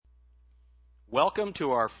Welcome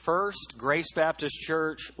to our first Grace Baptist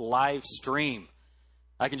Church live stream.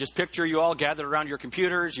 I can just picture you all gathered around your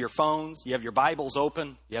computers, your phones, you have your Bibles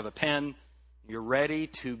open, you have a pen, you're ready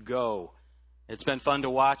to go. It's been fun to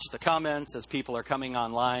watch the comments as people are coming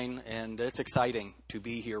online, and it's exciting to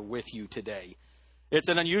be here with you today. It's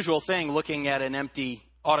an unusual thing looking at an empty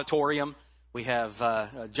auditorium. We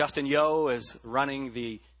have Justin Yo is running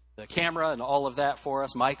the camera and all of that for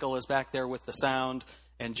us. Michael is back there with the sound.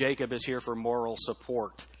 And Jacob is here for moral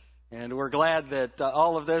support. And we're glad that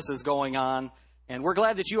all of this is going on. And we're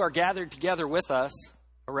glad that you are gathered together with us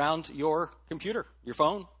around your computer, your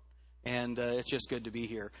phone. And it's just good to be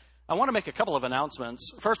here. I want to make a couple of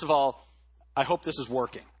announcements. First of all, I hope this is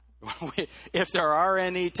working. If there are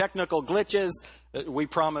any technical glitches, we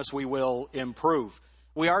promise we will improve.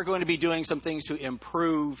 We are going to be doing some things to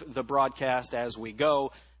improve the broadcast as we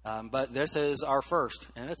go. But this is our first.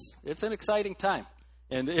 And it's an exciting time.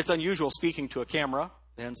 And it's unusual speaking to a camera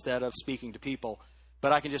instead of speaking to people.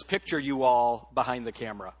 But I can just picture you all behind the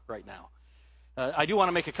camera right now. I do want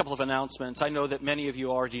to make a couple of announcements. I know that many of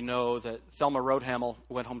you already know that Thelma Roadhamel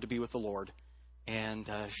went home to be with the Lord.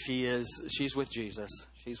 And she's with Jesus.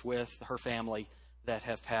 She's with her family that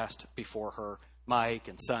have passed before her, Mike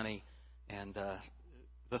and Sonny. And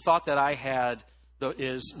the thought that I had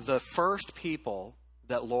is the first people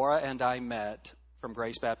that Laura and I met from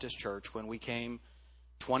Grace Baptist Church when we came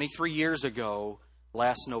 23 years ago,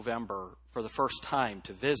 last November, for the first time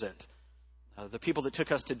to visit. The people that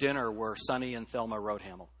took us to dinner were Sonny and Thelma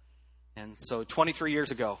Roadhamel. And so 23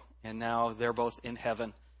 years ago, and now they're both in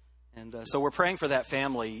heaven. And so we're praying for that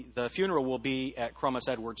family. The funeral will be at Cromas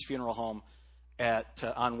Edwards Funeral Home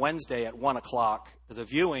on Wednesday at 1 o'clock. The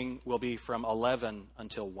viewing will be from 11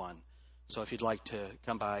 until 1. So if you'd like to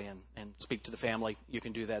come by and speak to the family, you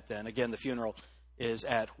can do that then. Again, the funeral is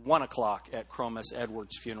at 1 o'clock at Cromas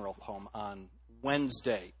Edwards Funeral Home on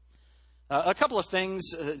Wednesday. A couple of things,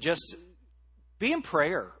 just be in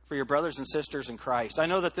prayer for your brothers and sisters in Christ. I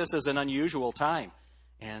know that this is an unusual time,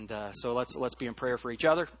 and so let's be in prayer for each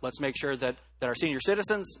other. Let's make sure that our senior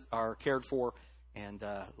citizens are cared for, and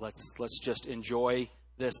let's just enjoy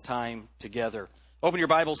this time together. Open your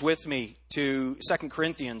Bibles with me to 2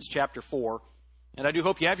 Corinthians chapter 4. And I do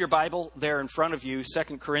hope you have your Bible there in front of you,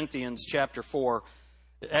 2 Corinthians chapter 4.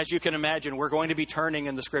 As you can imagine, we're going to be turning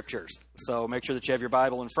in the Scriptures. So make sure that you have your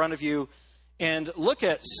Bible in front of you. And look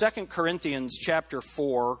at 2 Corinthians chapter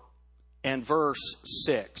 4 and verse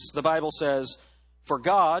 6. The Bible says, "For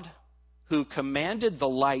God, who commanded the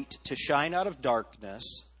light to shine out of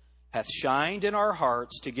darkness, hath shined in our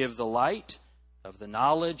hearts to give the light of the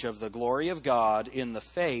knowledge of the glory of God in the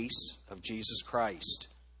face of Jesus Christ."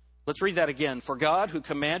 Let's read that again. "For God, who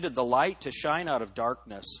commanded the light to shine out of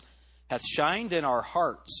darkness, hath shined in our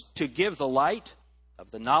hearts to give the light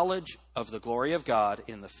of the knowledge of the glory of God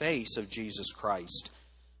in the face of Jesus Christ.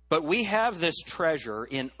 But we have this treasure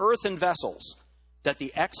in earthen vessels, that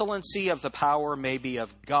the excellency of the power may be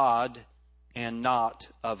of God and not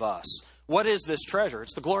of us." What is this treasure?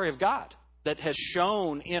 It's the glory of God that has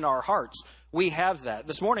shone in our hearts. We have that.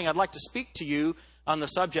 This morning, I'd like to speak to you on the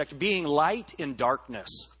subject, being light in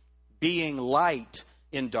darkness. Being light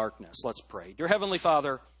in darkness. Let's pray. Dear Heavenly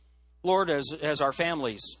Father, Lord, as our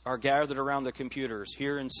families are gathered around the computers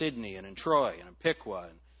here in Sydney and in Troy and in Piqua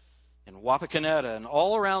and in Wapakoneta and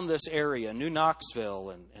all around this area, New Knoxville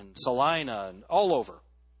and Salina and all over.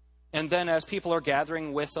 And then as people are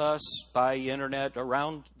gathering with us by internet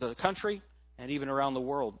around the country and even around the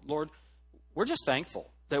world, Lord, we're just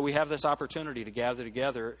thankful that we have this opportunity to gather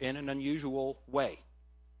together in an unusual way.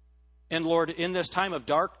 And Lord, in this time of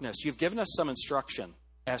darkness, you've given us some instruction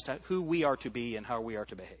as to who we are to be and how we are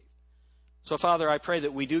to behave. So, Father, I pray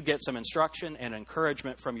that we do get some instruction and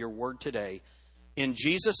encouragement from your word today. In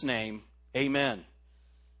Jesus' name, amen.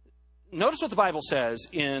 Notice what the Bible says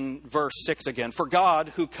in verse 6 again. "For God,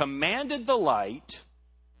 who commanded the light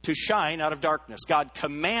to shine out of darkness." God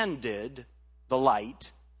commanded the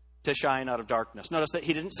light to shine out of darkness. Notice that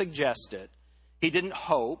he didn't suggest it. He didn't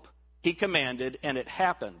hope. He commanded, and it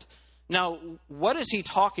happened. Now, what is he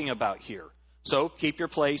talking about here? So keep your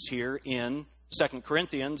place here in 2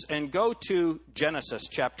 Corinthians and go to Genesis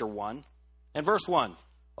chapter 1 and verse 1,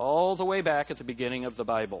 all the way back at the beginning of the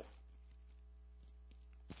Bible.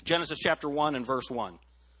 Genesis chapter 1 and verse 1.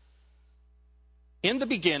 "In the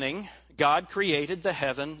beginning, God created the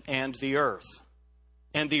heaven and the earth.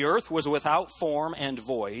 And the earth was without form and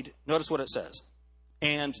void." Notice what it says.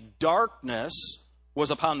 "And darkness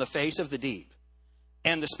was upon the face of the deep.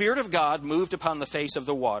 And the Spirit of God moved upon the face of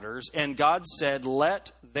the waters. And God said,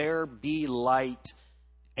 'Let there be light.'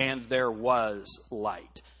 And there was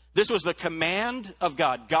light." This was the command of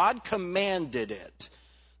God. God commanded it.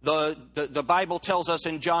 The Bible tells us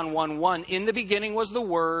in John 1:1, in the beginning was the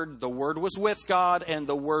Word was with God, and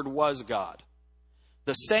the Word was God.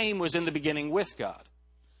 The same was in the beginning with God.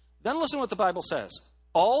 Then listen to what the Bible says.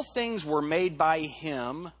 All things were made by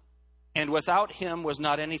Him, and without Him was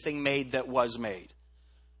not anything made that was made.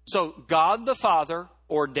 So God the Father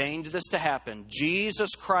ordained this to happen.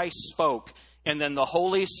 Jesus Christ spoke, and then the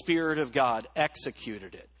Holy Spirit of God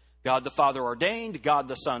executed it. God the Father ordained, God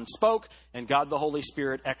the Son spoke, and God the Holy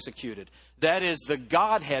Spirit executed. That is the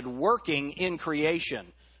Godhead working in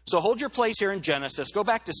creation. So hold your place here in Genesis. Go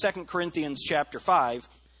back to 2 Corinthians chapter 5,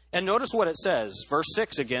 and notice what it says. Verse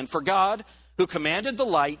 6 again. For God, who commanded the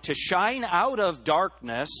light to shine out of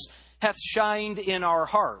darkness, hath shined in our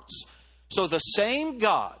hearts. So the same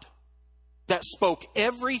God that spoke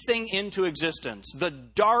everything into existence, the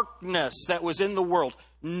darkness that was in the world,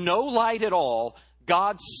 no light at all,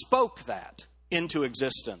 God spoke that into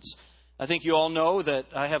existence. I think you all know that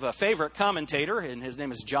I have a favorite commentator, and his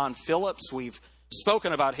name is John Phillips. We've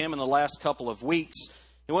spoken about him in the last couple of weeks.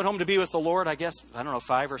 He went home to be with the Lord, I guess,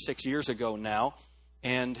 5 or 6 years ago now.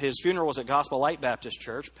 And his funeral was at Gospel Light Baptist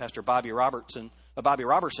Church. Pastor Bobby Robertson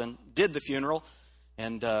did the funeral,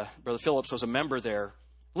 and Brother Phillips was a member there.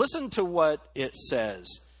 Listen to what it says,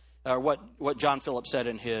 or what John Phillips said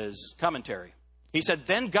in his commentary. He said,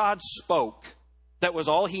 then God spoke. That was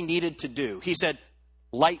all He needed to do. He said,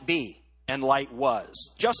 light be, and light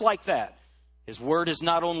was. Just like that. His word is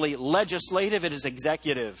not only legislative, it is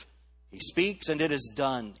executive. He speaks, and it is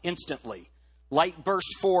done instantly. Light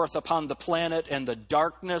burst forth upon the planet, and the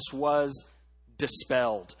darkness was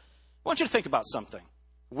dispelled. I want you to think about something.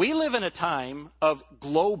 We live in a time of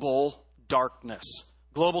global darkness.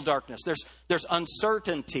 Global darkness. There's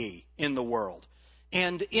uncertainty in the world.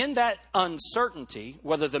 And in that uncertainty,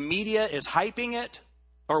 whether the media is hyping it,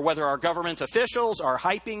 or whether our government officials are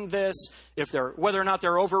hyping this, whether or not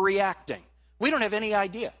they're overreacting, we don't have any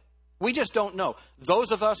idea. We just don't know.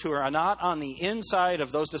 Those of us who are not on the inside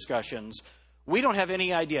of those discussions, we don't have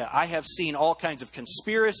any idea. I have seen all kinds of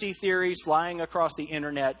conspiracy theories flying across the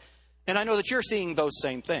internet, and I know that you're seeing those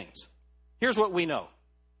same things. Here's what we know.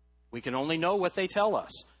 We can only know what they tell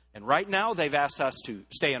us. And right now, they've asked us to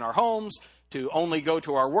stay in our homes, to only go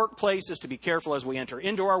to our workplaces, to be careful as we enter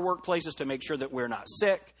into our workplaces, to make sure that we're not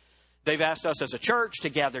sick. They've asked us as a church to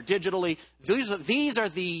gather digitally. These are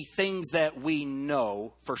the things that we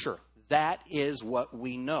know for sure. That is what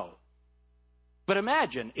we know. But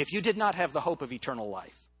imagine if you did not have the hope of eternal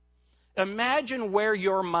life. Imagine where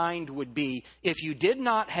your mind would be if you did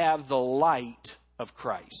not have the light of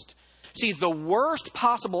Christ. See, the worst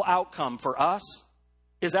possible outcome for us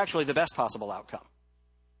is actually the best possible outcome.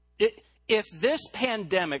 If this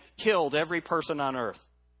pandemic killed every person on earth,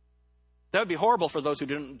 that would be horrible for those who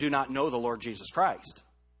do not know the Lord Jesus Christ.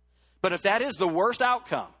 But if that is the worst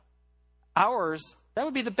outcome, that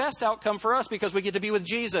would be the best outcome for us because we get to be with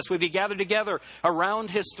Jesus. We'd be gathered together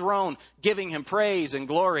around His throne, giving Him praise and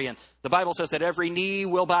glory. And the Bible says that every knee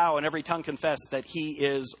will bow and every tongue confess that He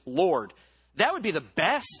is Lord. That would be the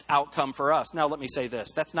best outcome for us. Now, let me say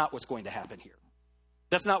this. That's not what's going to happen here.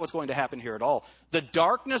 That's not what's going to happen here at all. The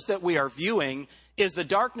darkness that we are viewing is the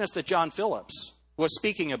darkness that John Phillips was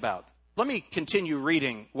speaking about. Let me continue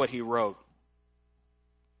reading what he wrote.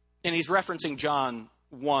 And he's referencing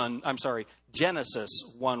Genesis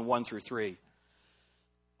 1 through 3.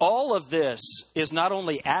 All of this is not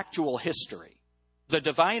only actual history, the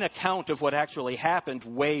divine account of what actually happened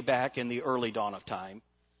way back in the early dawn of time.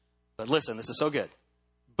 But listen, this is so good.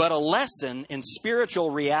 But a lesson in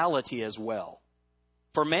spiritual reality as well.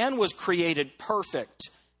 For man was created perfect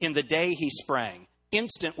in the day he sprang,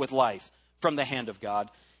 instant with life from the hand of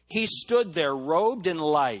God. He stood there robed in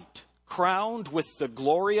light, crowned with the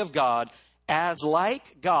glory of God, as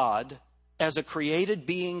like God as a created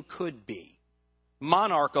being could be.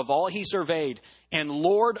 Monarch of all he surveyed, and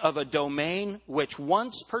Lord of a domain which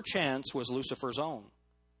once perchance was Lucifer's own.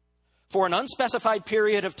 For an unspecified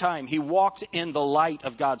period of time, he walked in the light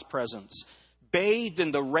of God's presence, bathed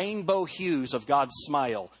in the rainbow hues of God's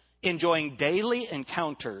smile, enjoying daily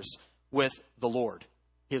encounters with the Lord,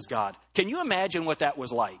 his God. Can you imagine what that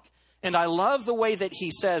was like? And I love the way that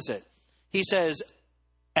he says it. He says,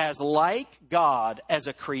 as like God as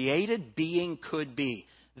a created being could be.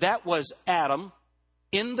 That was Adam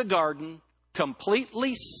in the garden,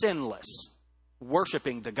 completely sinless,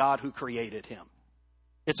 worshiping the God who created him.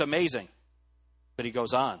 It's amazing. But he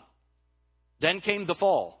goes on. Then came the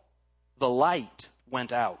fall. The light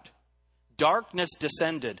went out. Darkness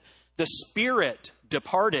descended. The Spirit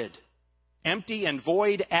departed. Empty and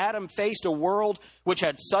void, Adam faced a world which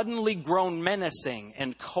had suddenly grown menacing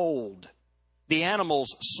and cold. The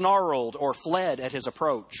animals snarled or fled at his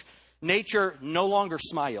approach. Nature no longer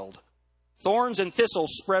smiled. Thorns and thistles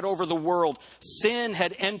spread over the world. Sin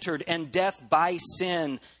had entered, and death by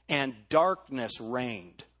sin, and darkness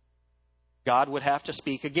reigned. God would have to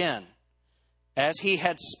speak again. As he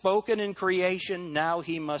had spoken in creation, now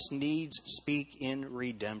he must needs speak in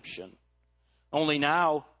redemption. Only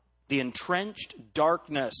now, the entrenched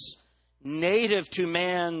darkness, native to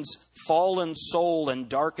man's fallen soul and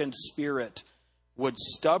darkened spirit, would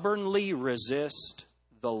stubbornly resist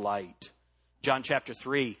the light. John chapter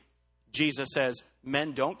 3, Jesus says,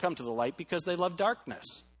 men don't come to the light because they love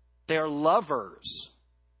darkness. They are lovers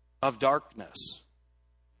of darkness.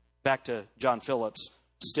 Back to John Phillips,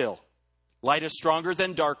 still. Light is stronger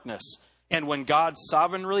than darkness. And when God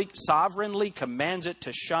sovereignly commands it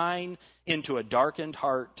to shine into a darkened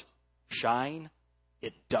heart, shine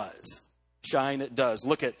it does. Shine it does.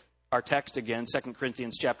 Look at our text again, 2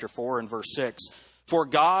 Corinthians chapter 4 and verse 6. For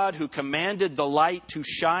God, who commanded the light to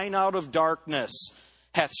shine out of darkness,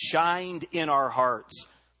 hath shined in our hearts.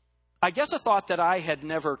 I guess a thought that I had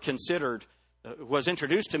never considered was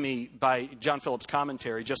introduced to me by John Phillips'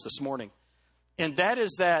 commentary just this morning. And that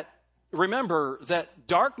is that, remember that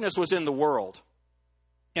darkness was in the world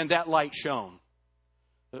and that light shone.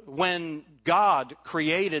 When God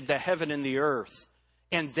created the heaven and the earth,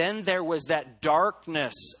 and then there was that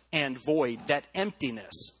darkness and void, that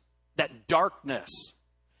emptiness, that darkness,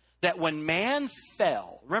 that when man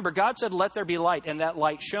fell, remember God said, let there be light, and that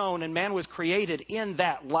light shone, and man was created in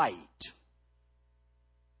that light.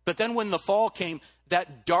 But then when the fall came,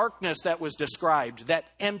 that darkness that was described, that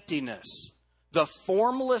emptiness, the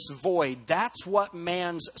formless void, that's what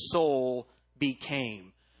man's soul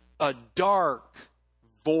became. A dark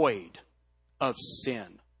void of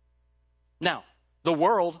sin. Now, the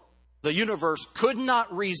world, the universe, could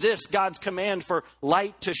not resist God's command for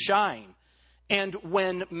light to shine. And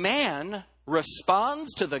when man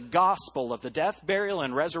responds to the gospel of the death, burial,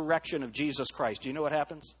 and resurrection of Jesus Christ, do you know what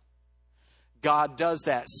happens? God does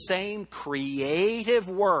that same creative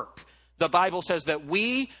work. The Bible says that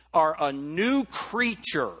we are a new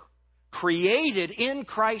creature created in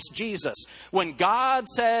Christ Jesus. When God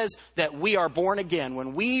says that we are born again,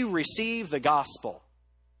 when we receive the gospel,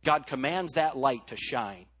 God commands that light to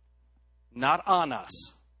shine. Not on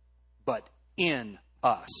us, but in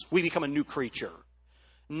us. We become a new creature.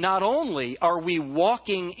 Not only are we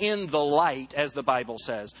walking in the light, as the Bible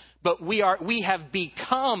says, but we have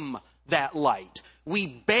become that light. We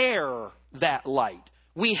bear that light.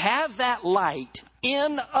 We have that light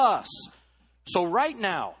in us. So right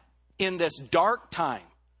now, in this dark time,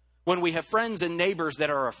 when we have friends and neighbors that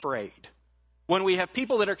are afraid, when we have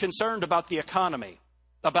people that are concerned about the economy,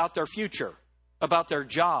 about their future, about their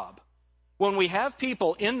job, when we have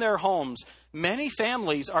people in their homes, many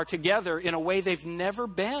families are together in a way they've never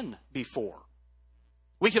been before.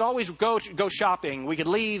 We could always go shopping. We could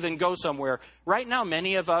leave and go somewhere. Right now,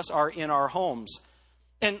 many of us are in our homes.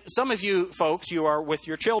 And some of you folks, you are with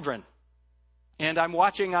your children. And I'm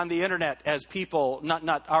watching on the internet as people,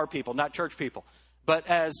 not our people, not church people, but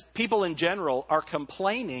as people in general are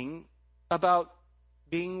complaining about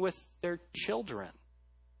being with their children.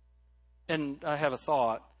 And I have a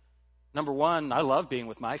thought. Number one, I love being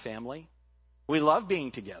with my family. We love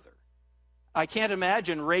being together. I can't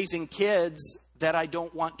imagine raising kids that I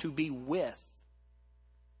don't want to be with.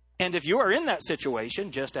 And if you are in that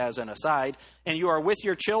situation, just as an aside, and you are with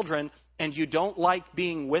your children and you don't like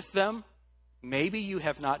being with them, maybe you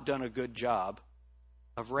have not done a good job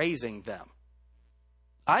of raising them.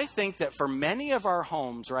 I think that for many of our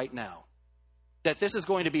homes right now, that this is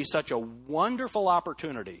going to be such a wonderful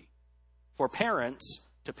opportunity for parents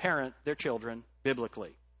to parent their children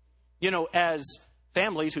biblically. You know, as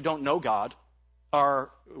families who don't know God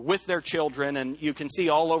are with their children, and you can see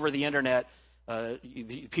all over the internet,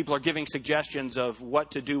 people are giving suggestions of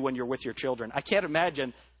what to do when you're with your children. I can't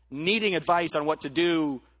imagine needing advice on what to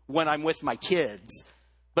do when I'm with my kids.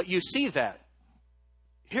 But you see that.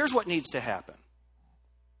 Here's what needs to happen.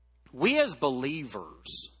 We as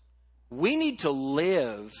believers, we need to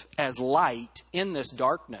live as light in this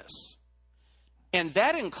darkness. And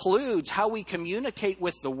that includes how we communicate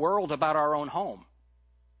with the world about our own home,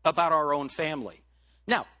 about our own family.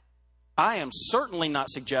 Now, I am certainly not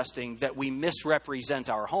suggesting that we misrepresent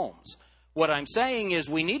our homes. What I'm saying is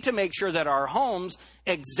we need to make sure that our homes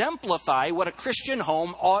exemplify what a Christian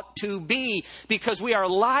home ought to be, because we are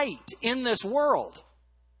light in this world.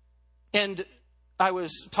 And I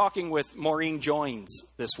was talking with Maureen Joines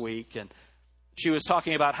this week, and she was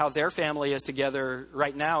talking about how their family is together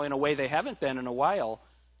right now in a way they haven't been in a while.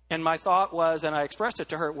 And my thought was, and I expressed it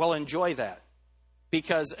to her, well, enjoy that.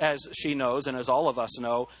 Because as she knows, and as all of us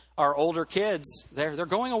know, our older kids, they're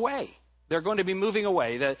going away. They're going to be moving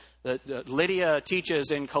away. Lydia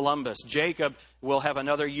teaches in Columbus. Jacob will have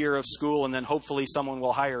another year of school, and then hopefully someone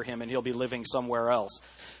will hire him, and he'll be living somewhere else.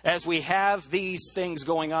 As we have these things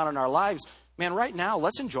going on in our lives, man, right now,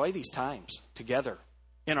 let's enjoy these times together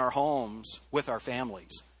in our homes with our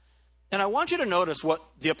families. And I want you to notice what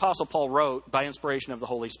the Apostle Paul wrote by inspiration of the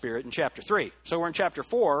Holy Spirit in chapter 3. So we're in chapter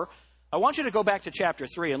 4. I want you to go back to chapter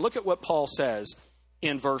 3 and look at what Paul says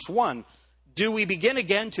in verse 1. Do we begin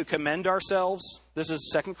again to commend ourselves? This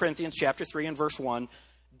is 2 Corinthians chapter 3 and verse 1.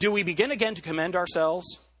 Do we begin again to commend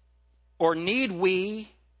ourselves? Or need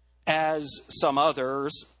we, as some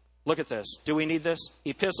others, look at this. Do we need this?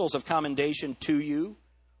 Epistles of commendation to you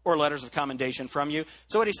or letters of commendation from you?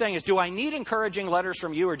 So what he's saying is, do I need encouraging letters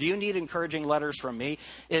from you or do you need encouraging letters from me?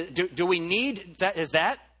 Do we need that? Is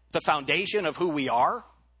that the foundation of who we are?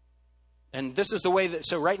 And this is the way that,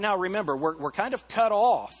 so right now, remember, we're kind of cut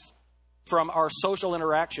off from our social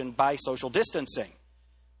interaction by social distancing.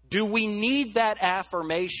 Do we need that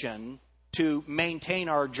affirmation to maintain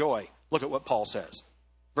our joy? Look at what Paul says.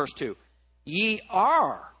 Verse 2. Ye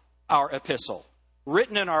are our epistle,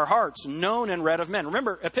 written in our hearts, known and read of men.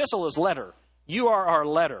 Remember, epistle is letter. You are our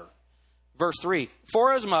letter. Verse 3.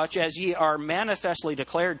 Forasmuch as ye are manifestly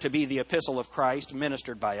declared to be the epistle of Christ,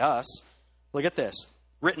 ministered by us. Look at this.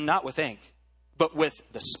 Written not with ink, but with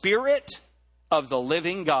the Spirit of the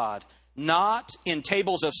living God, not in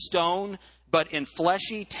tables of stone, but in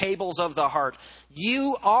fleshy tables of the heart.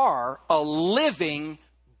 You are a living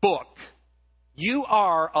book. You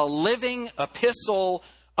are a living epistle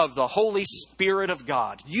of the Holy Spirit of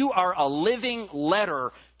God. You are a living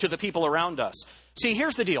letter to the people around us. See,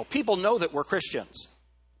 here's the deal. People know that we're Christians.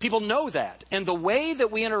 People know that. And the way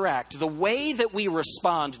that we interact, the way that we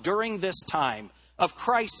respond during this time of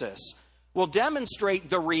crisis will demonstrate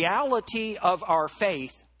the reality of our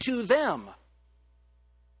faith to them.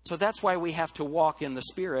 So that's why we have to walk in the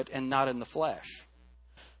Spirit and not in the flesh.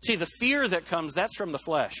 See, the fear that comes, that's from the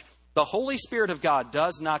flesh. The Holy Spirit of God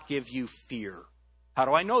does not give you fear. How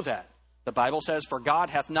do I know that? The Bible says, for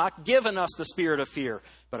God hath not given us the spirit of fear,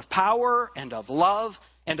 but of power and of love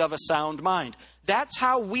and of a sound mind. That's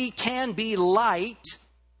how we can be light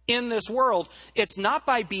in this world. It's not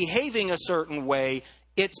by behaving a certain way.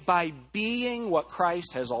 It's by being what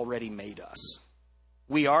Christ has already made us.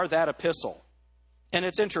 We are that epistle. And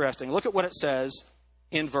it's interesting. Look at what it says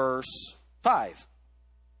in verse 5.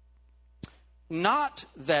 Not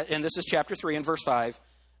that, and this is chapter 3 and verse 5,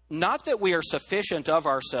 not that we are sufficient of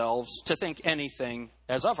ourselves to think anything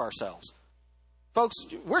as of ourselves. Folks,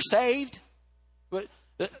 we're saved. But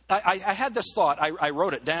I had this thought. I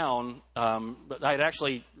wrote it down, but I had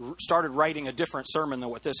actually started writing a different sermon than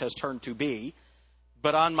what this has turned to be.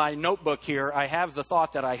 But on my notebook here, I have the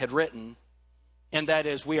thought that I had written, and that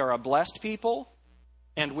is, we are a blessed people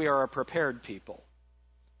and we are a prepared people.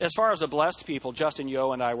 As far as a blessed people, Justin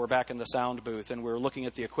Yo and I were back in the sound booth, and we were looking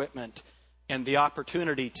at the equipment and the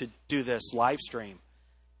opportunity to do this live stream.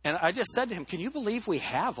 And I just said to him, can you believe we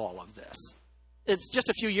have all of this? It's just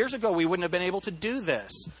a few years ago we wouldn't have been able to do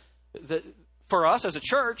this. For us as a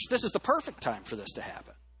church, this is the perfect time for this to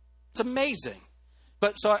happen. It's amazing.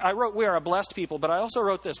 But so I wrote, we are a blessed people, but I also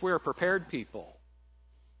wrote this, we are a prepared people.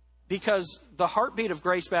 Because the heartbeat of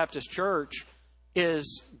Grace Baptist Church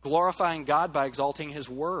is glorifying God by exalting His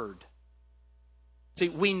Word. See,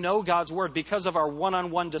 we know God's Word because of our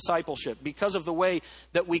one-on-one discipleship, because of the way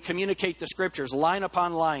that we communicate the Scriptures, line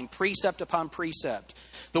upon line, precept upon precept,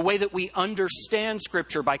 the way that we understand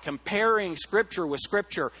Scripture by comparing Scripture with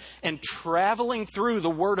Scripture and traveling through the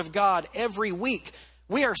Word of God every week.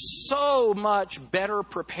 We are so much better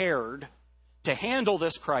prepared to handle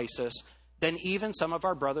this crisis than even some of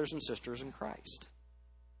our brothers and sisters in Christ.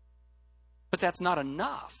 But that's not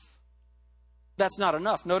enough. That's not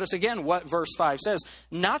enough. Notice again what verse 5 says.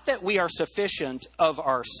 Not that we are sufficient of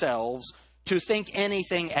ourselves to think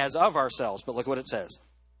anything as of ourselves. But look what it says.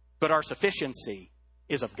 But our sufficiency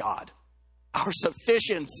is of God. Our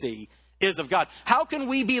sufficiency is of God. How can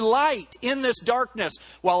we be light in this darkness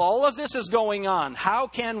while all of this is going on? How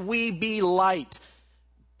can we be light?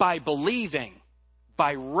 By believing,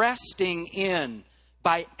 by resting in,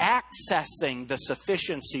 by accessing the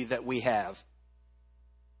sufficiency that we have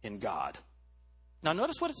in God. Now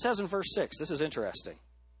notice what it says in verse 6. This is interesting.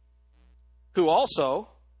 Who also,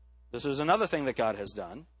 this is another thing that God has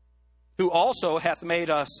done, who also hath made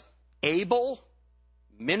us able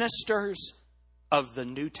ministers of the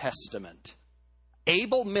New Testament.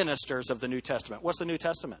 able ministers of the New Testament. What's the New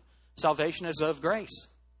Testament? Salvation is of grace.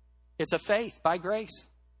 It's of faith by grace.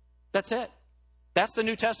 That's it. That's the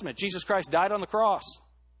New Testament. Jesus Christ died on the cross.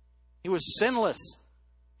 He was sinless.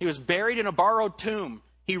 He was buried in a borrowed tomb.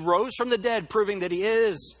 He rose from the dead, proving that he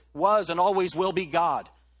was, and always will be God.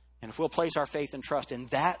 And if we'll place our faith and trust in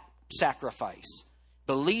that sacrifice,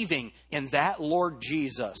 believing in that Lord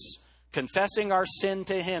Jesus, confessing our sin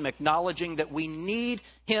to him, acknowledging that we need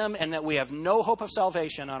him and that we have no hope of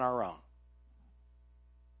salvation on our own.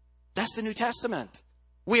 That's the New Testament.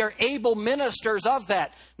 We are able ministers of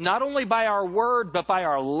that, not only by our word, but by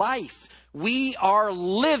our life. We are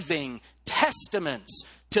living testaments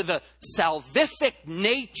to the salvific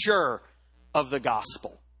nature of the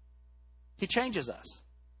gospel. He changes us.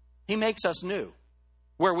 He makes us new.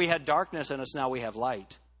 Where we had darkness in us, now we have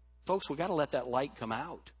light. Folks, we've got to let that light come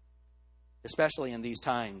out, especially in these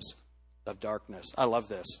times of darkness. I love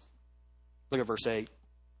this. Look at verse 8.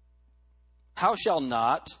 How shall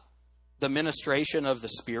not the ministration of the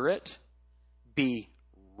Spirit be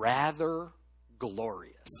rather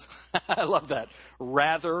glorious? I love that.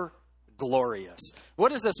 Rather glorious.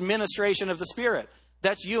 What is this ministration of the Spirit?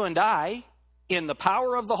 That's you and I, in the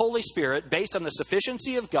power of the Holy Spirit, based on the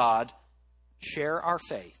sufficiency of God, share our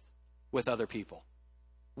faith with other people.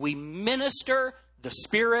 We minister the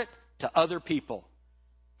Spirit to other people.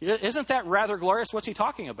 Isn't that rather glorious? What's he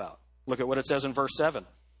talking about? Look at what it says in verse 7.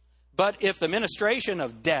 But if the ministration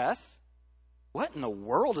of death, what in the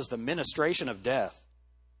world is the ministration of death?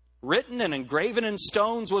 Written and engraven in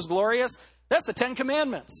stones was glorious. That's the Ten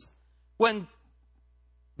Commandments. When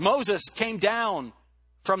Moses came down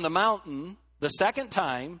from the mountain the second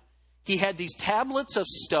time, he had these tablets of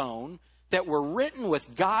stone that were written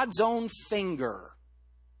with God's own finger.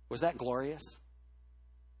 Was that glorious?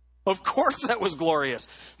 Of course that was glorious.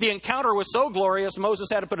 The encounter was so glorious, Moses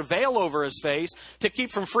had to put a veil over his face to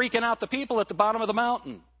keep from freaking out the people at the bottom of the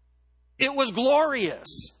mountain. It was glorious.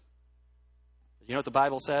 You know what the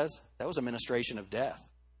Bible says? That was a ministration of death.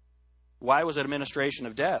 Why was it a ministration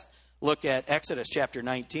of death? Look at Exodus chapter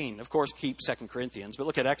 19. Of course, keep 2 Corinthians, but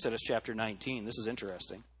look at Exodus chapter 19. This is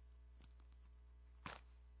interesting.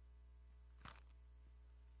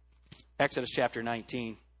 Exodus chapter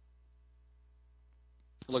 19.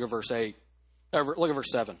 Look at verse 8. Look at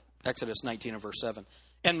verse 7. Exodus 19 and verse 7.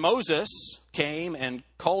 And Moses came and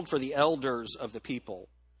called for the elders of the people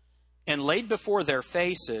and laid before their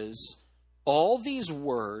faces all these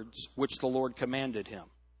words which the Lord commanded him.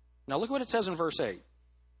 Now look what it says in verse 8.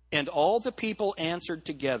 And all the people answered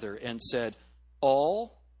together and said,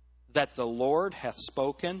 all that the Lord hath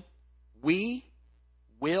spoken, we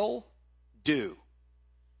will do.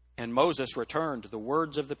 And Moses returned the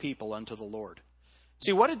words of the people unto the Lord.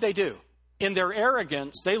 See, what did they do? In their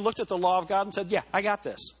arrogance, they looked at the law of God and said, yeah, I got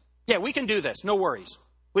this. Yeah, we can do this. No worries.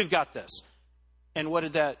 We've got this. And what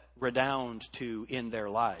did that redound to in their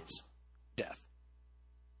lives? Death.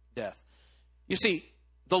 Death. You see,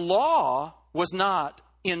 the law was not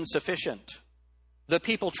insufficient. The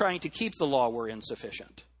people trying to keep the law were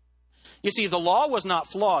insufficient. You see, the law was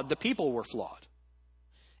not flawed. The people were flawed.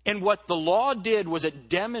 And what the law did was it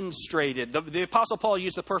demonstrated. The Apostle Paul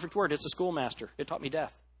used the perfect word. It's a schoolmaster. It taught me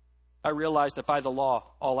death. I realized that by the law,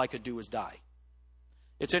 all I could do was die.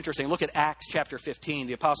 It's interesting. Look at Acts chapter 15.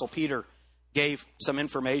 The Apostle Peter gave some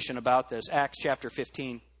information about this. Acts chapter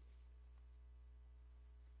 15.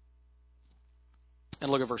 And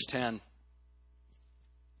look at verse 10.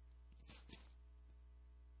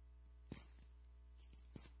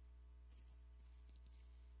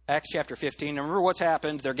 Acts chapter 15. Now remember what's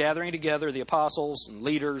happened. They're gathering together, the apostles and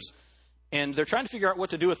leaders, and they're trying to figure out what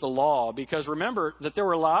to do with the law, because remember that there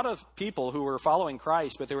were a lot of people who were following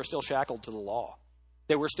Christ, but they were still shackled to the law.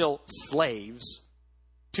 They were still slaves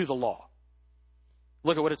to the law.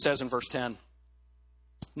 Look at what it says in verse 10.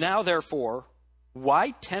 Now therefore,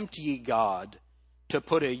 why tempt ye God to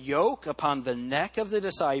put a yoke upon the neck of the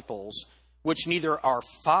disciples, which neither our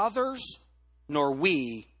fathers nor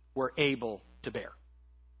we were able to bear?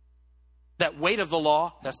 That weight of the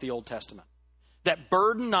law, that's the Old Testament. That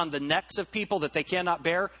burden on the necks of people that they cannot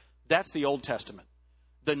bear, that's the Old Testament.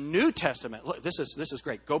 The New Testament, look, this is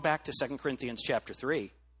great. Go back to 2 Corinthians chapter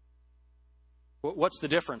 3. What's the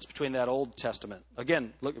difference between that Old Testament?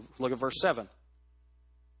 Again, look at verse 7.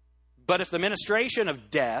 But if the ministration of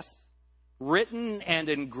death, written and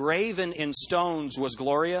engraven in stones, was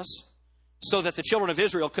glorious, so that the children of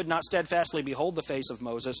Israel could not steadfastly behold the face of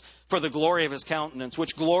Moses for the glory of his countenance,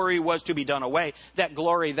 which glory was to be done away. That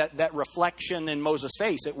glory, that reflection in Moses'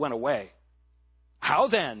 face, it went away. How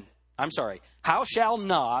shall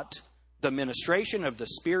not the ministration of the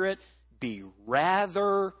Spirit be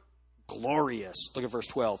rather glorious. Look at verse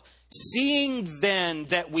 12. Seeing then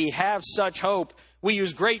that we have such hope, we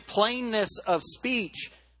use great plainness of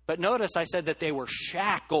speech. But notice I said that they were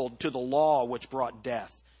shackled to the law which brought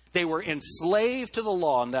death. They were enslaved to the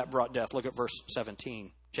law, and that brought death. Look at verse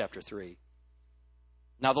 17, chapter 3.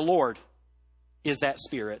 Now the Lord is that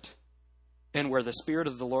Spirit, and where the Spirit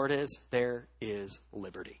of the Lord is, there is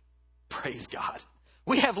liberty. Praise God.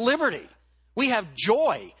 We have liberty. We have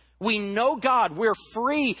joy. We know God. We're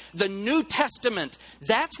free. The New Testament,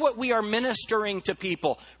 that's what we are ministering to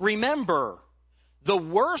people. Remember, the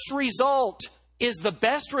worst result is the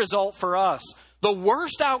best result for us. The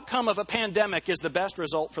worst outcome of a pandemic is the best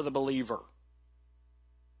result for the believer.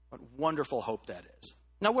 What wonderful hope that is.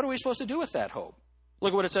 Now, what are we supposed to do with that hope?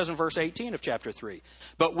 Look at what it says in verse 18 of chapter 3.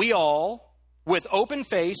 But we all, with open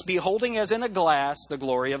face, beholding as in a glass the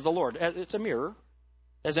glory of the Lord. It's a mirror.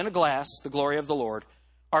 As in a glass, the glory of the Lord,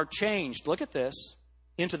 are changed, look at this,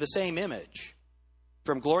 into the same image,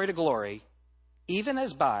 from glory to glory, even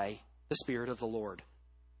as by the Spirit of the Lord.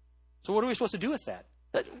 So what are we supposed to do with that?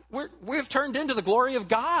 We've turned into the glory of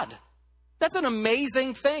God. That's an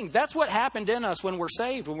amazing thing. That's what happened in us when we're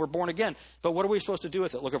saved, when we're born again. But what are we supposed to do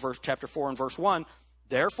with it? Look at chapter 4 and verse 1.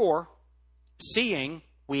 Therefore, seeing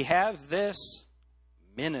we have this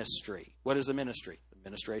ministry. What is the ministry? The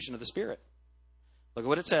ministration of the Spirit. Look at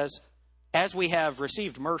what it says. As we have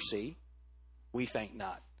received mercy, we faint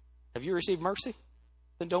not. Have you received mercy?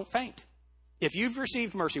 Then don't faint. If you've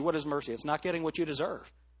received mercy, what is mercy? It's not getting what you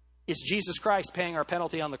deserve. It's Jesus Christ paying our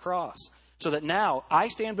penalty on the cross. So that now I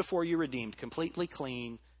stand before you redeemed, completely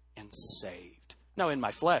clean and saved. Now in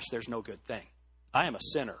my flesh, there's no good thing. I am a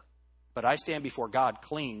sinner. But I stand before God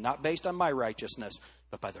clean, not based on my righteousness,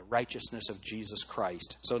 but by the righteousness of Jesus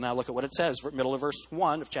Christ. So now look at what it says, middle of verse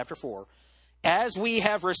 1 of chapter 4. As we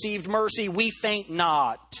have received mercy, we faint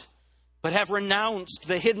not, but have renounced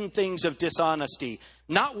the hidden things of dishonesty,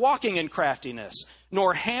 not walking in craftiness,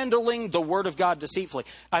 nor handling the word of God deceitfully.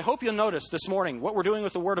 I hope you'll notice this morning what we're doing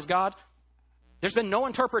with the word of God. There's been no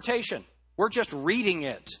interpretation. We're just reading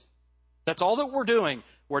it. That's all that we're doing.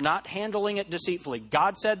 We're not handling it deceitfully.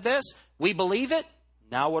 God said this. We believe it.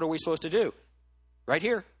 Now what are we supposed to do? Right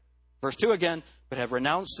here. Verse 2 again. But have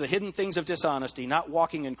renounced the hidden things of dishonesty, not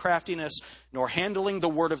walking in craftiness, nor handling the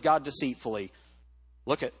word of God deceitfully.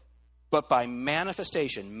 Look at, but by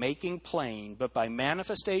manifestation, making plain, but by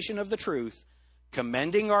manifestation of the truth,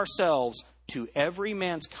 commending ourselves to every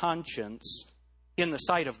man's conscience in the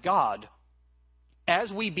sight of God.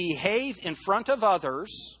 As we behave in front of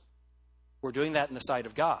others, we're doing that in the sight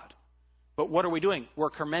of God. But what are we doing? We're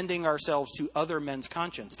commending ourselves to other men's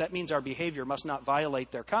conscience. That means our behavior must not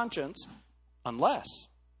violate their conscience, unless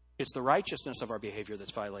it's the righteousness of our behavior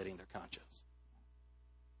that's violating their conscience.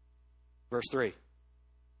 Verse 3.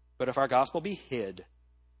 But if our gospel be hid,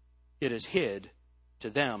 it is hid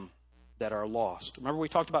to them that are lost. Remember we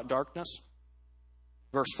talked about darkness?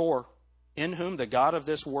 Verse 4. In whom the God of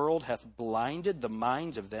this world hath blinded the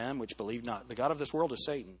minds of them which believe not. The God of this world is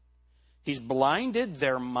Satan. He's blinded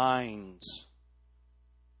their minds.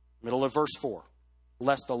 Middle of verse 4.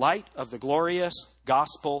 Lest the light of the glorious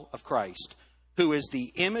gospel of Christ, who is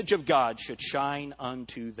the image of God, should shine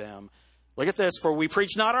unto them. Look at this. For we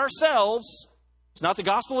preach not ourselves. It's not the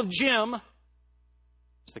gospel of Jim.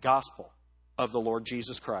 It's the gospel of the Lord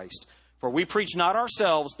Jesus Christ. For we preach not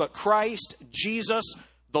ourselves, but Christ Jesus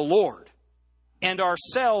the Lord, and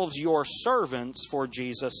ourselves your servants for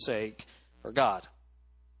Jesus' sake. For God,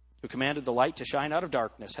 who commanded the light to shine out of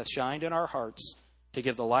darkness, hath shined in our hearts to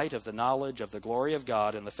give the light of the knowledge of the glory of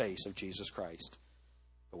God in the face of Jesus Christ.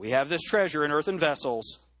 But we have this treasure in earthen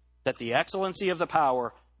vessels, that the excellency of the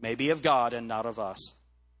power may be of God and not of us.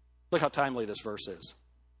 Look how timely this verse is.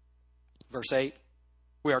 Verse 8,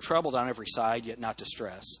 we are troubled on every side, yet not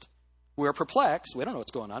distressed. We are perplexed, we don't know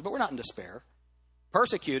what's going on, but we're not in despair.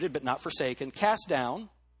 Persecuted, but not forsaken. Cast down,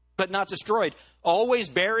 but not destroyed. Always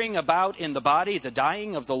bearing about in the body the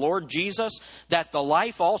dying of the Lord Jesus, that the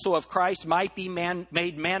life also of Christ might be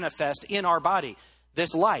made manifest in our body.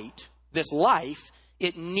 This light, this life,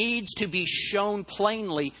 it needs to be shown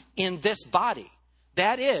plainly in this body.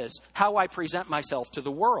 That is how I present myself to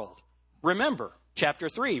the world. Remember, chapter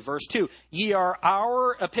 3, verse 2. Ye are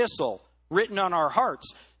our epistle, written on our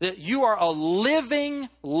hearts, that you are a living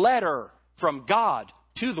letter from God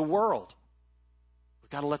to the world. We've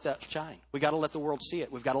got to let that shine. We've got to let the world see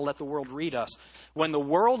it. We've got to let the world read us. When the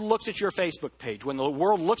world looks at your Facebook page, when the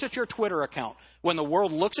world looks at your Twitter account, when the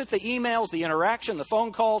world looks at the emails, the interaction, the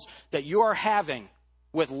phone calls that you are having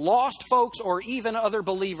with lost folks or even other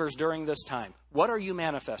believers during this time, what are you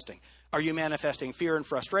manifesting? Are you manifesting fear and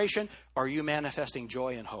frustration? Or are you manifesting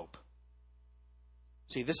joy and hope?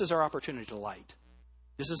 See, this is our opportunity to light.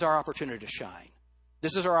 This is our opportunity to shine.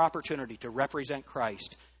 This is our opportunity to represent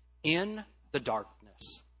Christ in the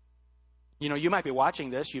darkness. You know, you might be watching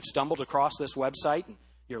this. You've stumbled across this website, and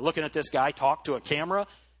you're looking at this guy talk to a camera,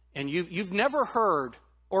 and you've never heard,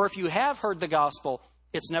 or if you have heard the gospel,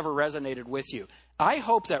 it's never resonated with you. I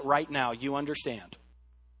hope that right now you understand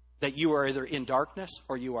that you are either in darkness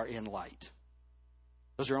or you are in light.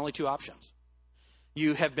 Those are only two options.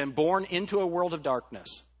 You have been born into a world of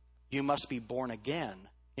darkness. You must be born again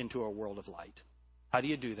into a world of light. How do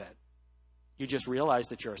you do that? You just realize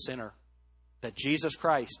that you're a sinner, that Jesus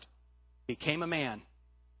Christ became a man.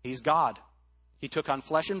 He's God. He took on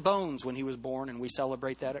flesh and bones when he was born, and we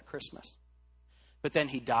celebrate that at Christmas. But then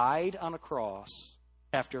he died on a cross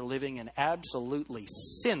after living an absolutely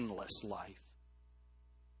sinless life.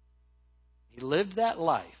 He lived that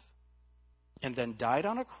life and then died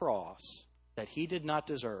on a cross that he did not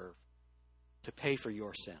deserve to pay for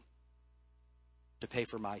your sin, to pay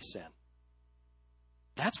for my sin.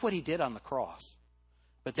 That's what he did on the cross.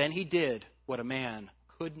 But then he did what a man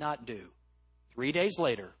could not do. 3 days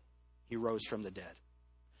later, he rose from the dead.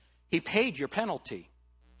 He paid your penalty.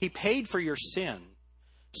 He paid for your sin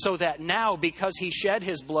so that now, because he shed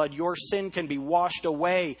his blood, your sin can be washed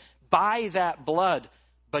away by that blood.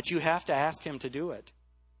 But you have to ask him to do it.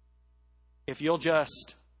 If you'll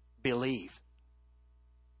just believe.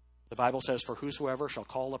 The Bible says, for whosoever shall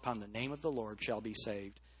call upon the name of the Lord shall be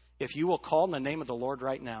saved. If you will call in the name of the Lord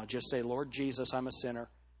right now, just say, Lord Jesus, I'm a sinner.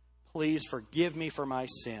 Please forgive me for my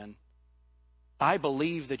sin. I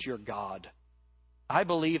believe that you're God. I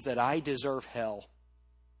believe that I deserve hell.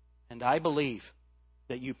 And I believe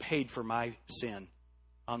that you paid for my sin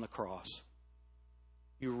on the cross.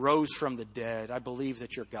 You rose from the dead. I believe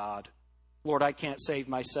that you're God. Lord, I can't save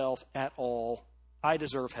myself at all. I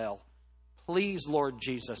deserve hell. Please, Lord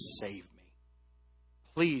Jesus, save me.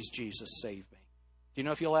 Please, Jesus, save me. Do you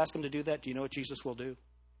know if you'll ask him to do that, do you know what Jesus will do?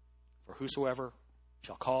 For whosoever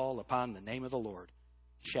shall call upon the name of the Lord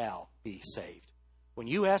shall be saved. When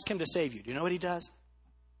you ask him to save you, do you know what he does?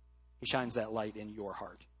 He shines that light in your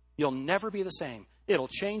heart. You'll never be the same. It'll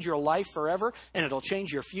change your life forever, and it'll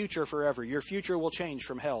change your future forever. Your future will change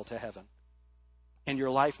from hell to heaven. And your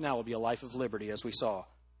life now will be a life of liberty, as we saw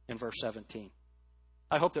in verse 17.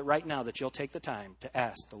 I hope that right now that you'll take the time to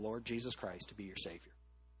ask the Lord Jesus Christ to be your Savior.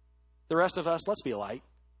 The rest of us, let's be light.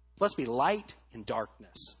 Let's be light in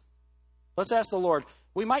darkness. Let's ask the Lord.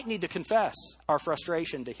 We might need to confess our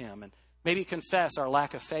frustration to him and maybe confess our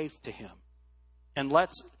lack of faith to him. And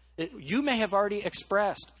you may have already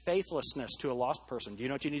expressed faithlessness to a lost person. Do you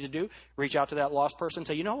know what you need to do? Reach out to that lost person and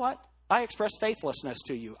say, you know what? I expressed faithlessness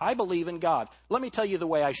to you. I believe in God. Let me tell you the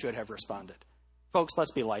way I should have responded. Folks,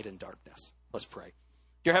 let's be light in darkness. Let's pray.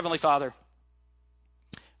 Dear Heavenly Father,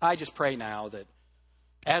 I just pray now that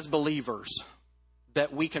as believers,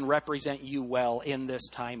 that we can represent you well in this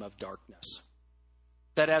time of darkness.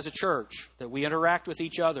 That as a church, that we interact with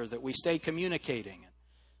each other, that we stay communicating.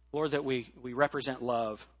 Lord, that we represent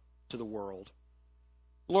love to the world.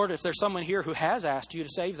 Lord, if there's someone here who has asked you to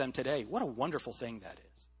save them today, what a wonderful thing that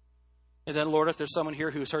is. And then, Lord, if there's someone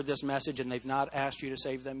here who's heard this message and they've not asked you to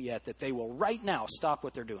save them yet, that they will right now stop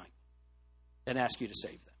what they're doing and ask you to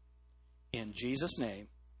save them. In Jesus' name,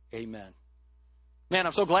 amen. Man,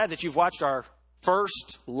 I'm so glad that you've watched our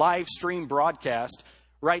first live stream broadcast.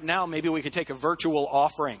 Right now, maybe we could take a virtual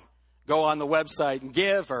offering. Go on the website and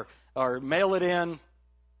give or mail it in.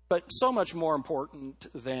 But so much more important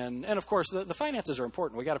than, and of course, the finances are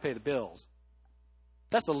important. We got to pay the bills.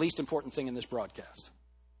 That's the least important thing in this broadcast.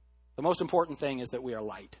 The most important thing is that we are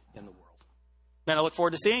light in the world. Man, I look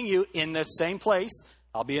forward to seeing you in this same place.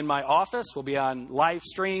 I'll be in my office. We'll be on live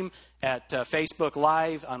stream at Facebook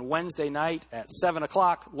Live on Wednesday night at 7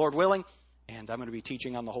 o'clock, Lord willing. And I'm going to be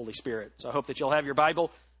teaching on the Holy Spirit. So I hope that you'll have your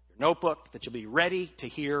Bible, your notebook, that you'll be ready to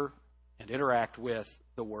hear and interact with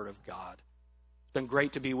the Word of God. It's been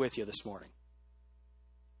great to be with you this morning.